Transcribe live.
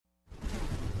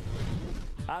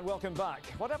And welcome back.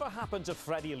 Whatever happened to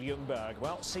Freddie Ljungberg?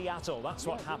 Well, Seattle, that's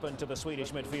what happened to the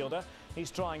Swedish midfielder. He's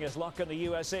trying his luck in the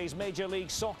USA's Major League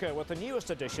Soccer with the newest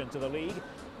addition to the league,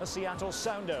 the Seattle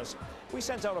Sounders. We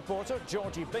sent our reporter,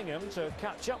 Georgie Bingham, to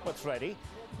catch up with Freddie.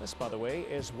 This, by the way,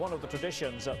 is one of the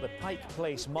traditions at the Pike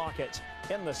Place Market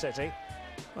in the city.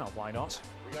 Well, why not?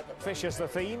 Fish is the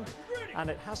theme, and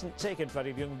it hasn't taken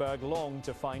Freddie Ljungberg long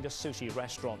to find a sushi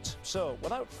restaurant. So,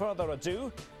 without further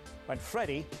ado, when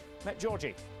Freddie met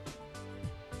Georgie.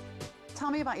 Tell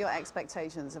me about your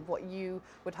expectations of what you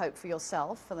would hope for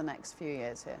yourself for the next few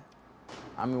years here.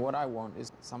 I mean, what I want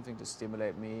is something to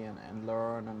stimulate me and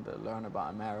learn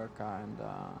about America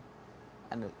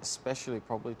and especially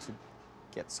probably to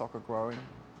get soccer growing.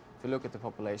 If you look at the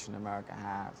population America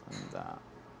has, and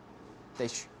they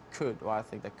could, or I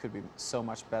think they could be so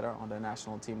much better on the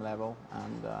national team level,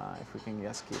 and if we can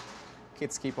just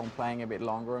kids keep on playing a bit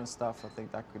longer and stuff, I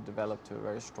think that could develop to a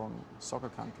very strong soccer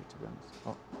country, to be honest.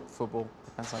 Or football,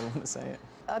 depends how you want to say it.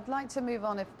 I'd like to move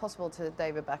on, if possible, to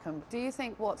David Beckham. Do you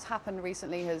think what's happened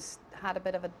recently has had a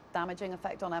bit of a damaging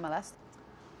effect on MLS?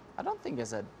 I don't think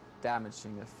there's a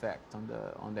damaging effect on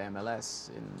the MLS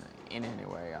in any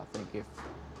way. I think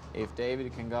if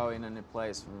David can go in and he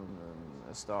plays from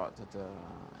a start at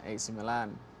AC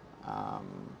Milan,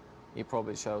 he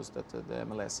probably shows that the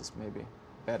MLS is maybe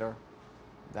better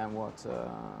than what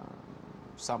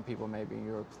some people maybe in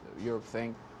Europe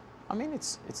think. I mean,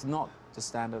 it's not the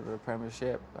standard of the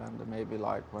Premiership, and maybe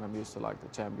like when I'm used to like the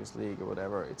Champions League or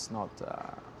whatever, it's not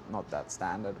that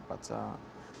standard. But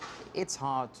it's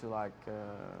hard to like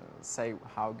say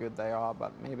how good they are.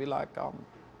 But maybe like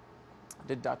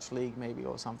the Dutch league, maybe,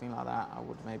 or something like that, I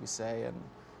would maybe say. And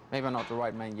maybe I'm not the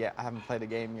right man yet. I haven't played a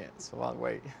game yet, so I'll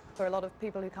wait. For a lot of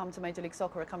people who come to Major League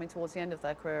Soccer are coming towards the end of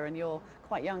their career, and you're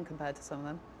quite young compared to some of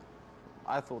them.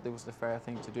 I thought it was the fair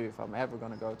thing to do. If I'm ever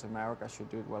going to go to America, I should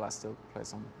do it while I still play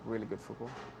some really good football.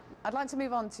 I'd like to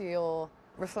move on to your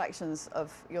reflections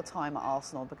of your time at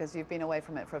Arsenal, because you've been away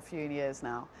from it for a few years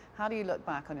now. How do you look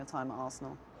back on your time at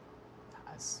Arsenal?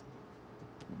 It's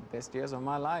the best years of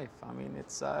my life. I mean,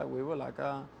 it's we were like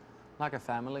a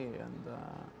family, and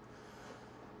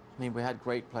I mean, we had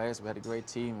great players, we had a great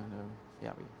team, and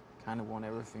yeah, we kind of won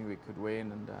everything we could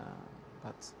win, and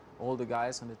but all the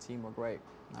guys on the team were great.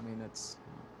 I mean, it's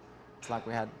like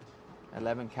we had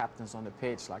 11 captains on the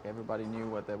pitch, like everybody knew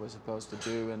what they were supposed to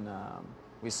do, and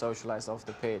we socialized off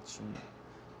the pitch. And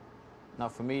now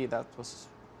for me, that was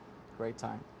a great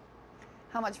time.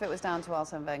 How much of it was down to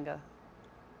Arsene Wenger?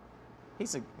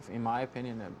 He's, in my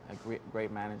opinion, a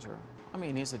great manager. I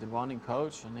mean, he's a demanding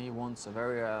coach, and he wants a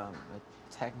very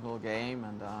technical game.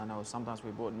 And I know sometimes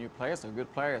we bought new players, they're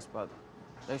good players, but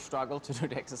they struggle to do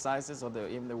the exercises or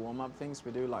even the warm-up things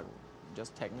we do, like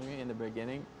just technically in the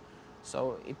beginning.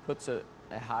 So it puts a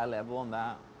high level on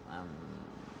that.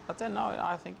 But then, no,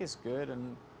 I think he's good,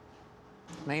 and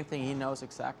main thing, he knows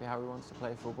exactly how he wants to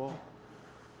play football.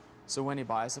 So when he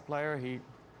buys a player,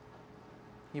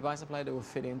 he buys a player that will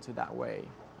fit into that way.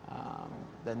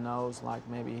 That knows, like,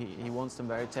 maybe he wants them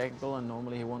very technical, and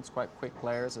normally he wants quite quick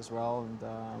players as well. And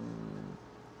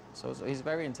so he's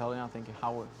very intelligent, I think,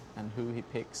 how and who he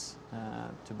picks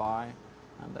to buy.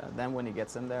 And then when he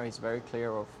gets in there, he's very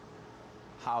clear of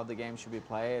how the game should be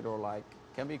played, or like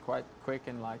can be quite quick,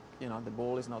 and like, you know, the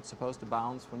ball is not supposed to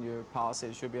bounce when you pass it.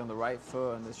 It should be on the right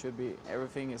foot, and it should be,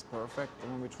 everything is perfect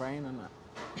when we train.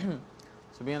 And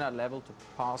so being at that level to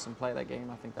pass and play that game,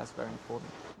 I think that's very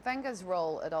important. Wenger's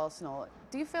role at Arsenal,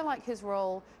 do you feel like his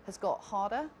role has got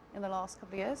harder in the last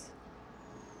couple of years?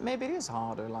 Maybe it is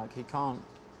harder. Like, he can't,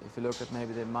 if you look at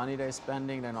maybe the money they're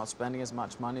spending, they're not spending as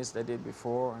much money as they did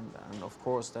before, and of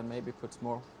course that maybe puts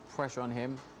more pressure on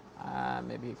him.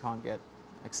 Maybe he can't get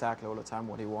exactly all the time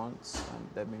what he wants, and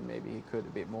that maybe he could a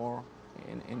bit more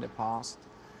in the past.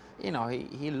 You know,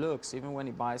 he looks, even when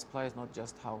he buys players, not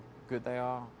just how good they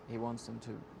are, he wants them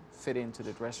to fit into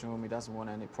the dressing room. He doesn't want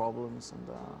any problems,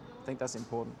 and I think that's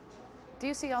important. Do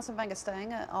you see Arsene Wenger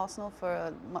staying at Arsenal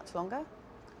for much longer?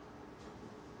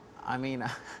 I mean,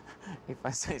 if I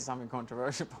say something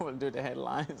controversial, probably do the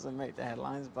headlines and make the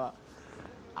headlines, but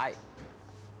I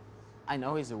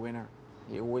know he's a winner.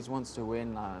 He always wants to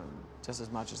win, just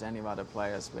as much as any of other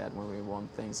players we had when we won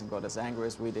things and got as angry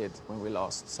as we did when we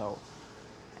lost. So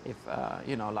if,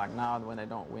 you know, like now when they're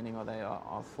not winning, or they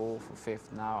are fourth or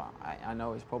fifth now, I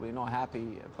know he's probably not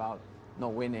happy about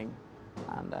not winning.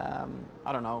 And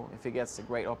I don't know, if he gets a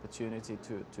great opportunity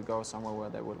to go somewhere where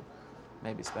they will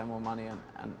maybe spend more money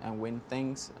and win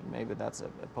things, maybe that's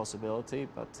a possibility.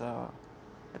 But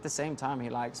at the same time, he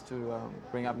likes to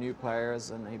bring up new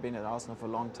players, and he's been at Arsenal for a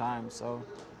long time. So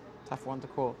tough one to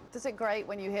call. Does it grate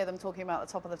when you hear them talking about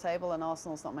the top of the table and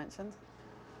Arsenal's not mentioned?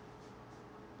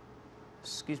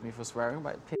 Excuse me for swearing,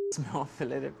 but it pisses me off a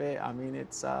little bit. I mean,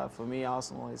 it's for me,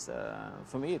 Arsenal is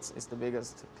for me it's the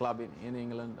biggest club in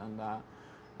England,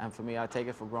 and for me, I take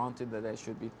it for granted that they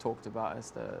should be talked about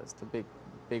as the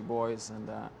big boys. And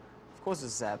of course,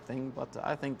 it's a sad thing, but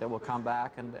I think they will come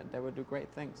back and they will do great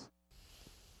things.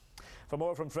 For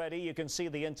more from Freddie, you can see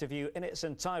the interview in its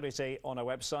entirety on our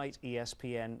website,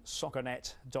 ESPN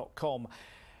Soccernet.com.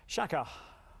 Shaka,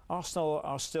 Arsenal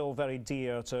are still very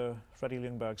dear to Freddie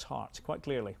Ljungberg's heart, quite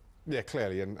clearly. Yeah,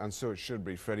 clearly, and so it should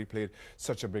be. Freddie played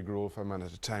such a big role for him, and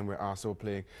at a time where Arsenal were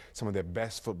playing some of their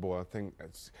best football. I think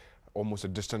it's almost a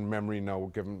distant memory now,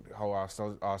 given how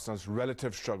Arsenal's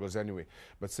relative struggles anyway.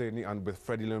 But certainly, and with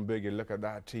Freddie Ljungberg, you look at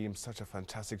that team, such a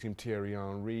fantastic team, Thierry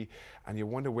Henry, and you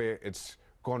wonder where it's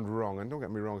gone wrong. And don't get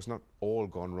me wrong, it's not all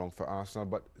gone wrong for Arsenal,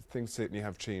 but things certainly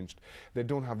have changed. They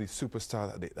don't have the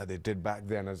superstar that they did back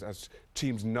then, as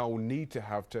teams now need to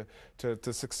have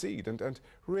to succeed. And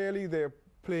really, they're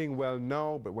playing well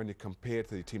now, but when you compare it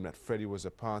to the team that Freddie was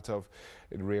a part of,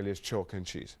 it really is chalk and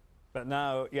cheese. But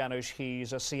now, Janusz,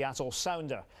 he's a Seattle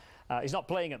Sounder. He's not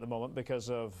playing at the moment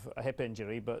because of a hip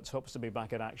injury, but hopes to be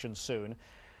back in action soon.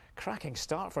 Cracking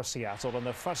start for Seattle in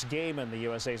the first game in the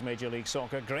USA's Major League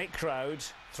Soccer. Great crowd,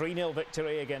 3-0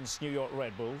 victory against New York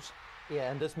Red Bulls. Yeah,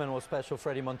 and this man was special.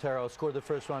 Freddie Montero scored the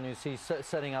first one. You see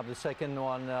setting up the second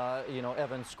one, you know,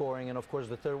 Evans scoring, and of course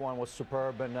the third one was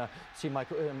superb. And see Mike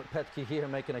Petke here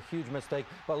making a huge mistake.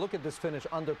 But look at this finish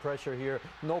under pressure here,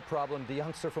 no problem. The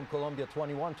youngster from Colombia,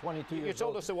 21, 22 years old. You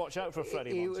told us to watch out for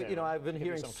Freddie Montero. You know, I've been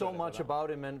hearing so much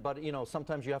about him, but you know,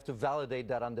 sometimes you have to validate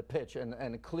that on the pitch,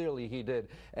 and clearly he did.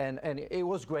 And it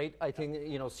was great. I think,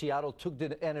 you know, Seattle took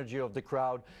the energy of the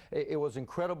crowd. It was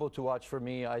incredible to watch for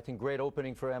me. I think great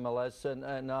opening for MLS.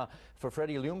 And for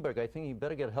Freddie Ljungberg, I think he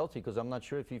better get healthy, because I'm not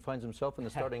sure if he finds himself in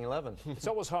the starting 11. It's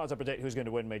always hard to predict who's going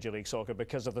to win Major League Soccer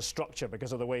because of the structure,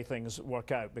 because of the way things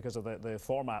work out, because of the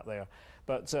format there.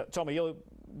 But Tommy, you'll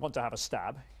want to have a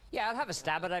stab. Yeah, I'll have a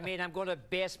stab at it. I mean, I'm going to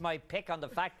base my pick on the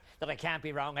fact that I can't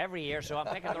be wrong every year, so I'm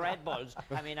picking the Red Bulls.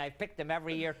 I mean, I picked them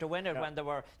every year to win it when they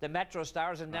were the Metro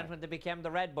Stars and then when they became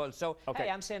the Red Bulls. So, hey,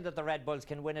 I'm saying that the Red Bulls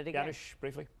can win it again. Janusz,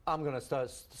 briefly. I'm going to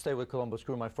stay with Columbus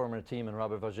Crew, my former team, and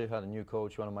Robert Vajay had a new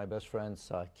coach, one of my best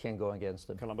friends. I can't go against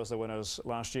him. Columbus, the winners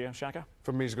last year. Shaka?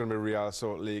 For me, it's going to be Real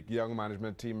Salt Lake. Young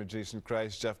management team of Jason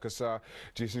Christ, Jeff Cassar.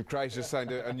 Jason Christ just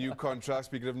signed a new contract.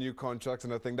 Speaking of new contracts,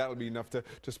 and I think that'll be enough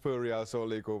to spur Real Salt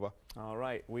Lake over. All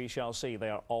right, we shall see. They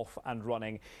are off and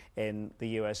running in the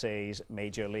USA's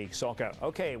Major League Soccer.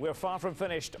 OK, we're far from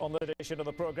finished on this edition of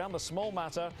the programme. The small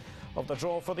matter of the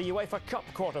draw for the UEFA Cup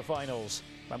quarter-finals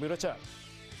when we return.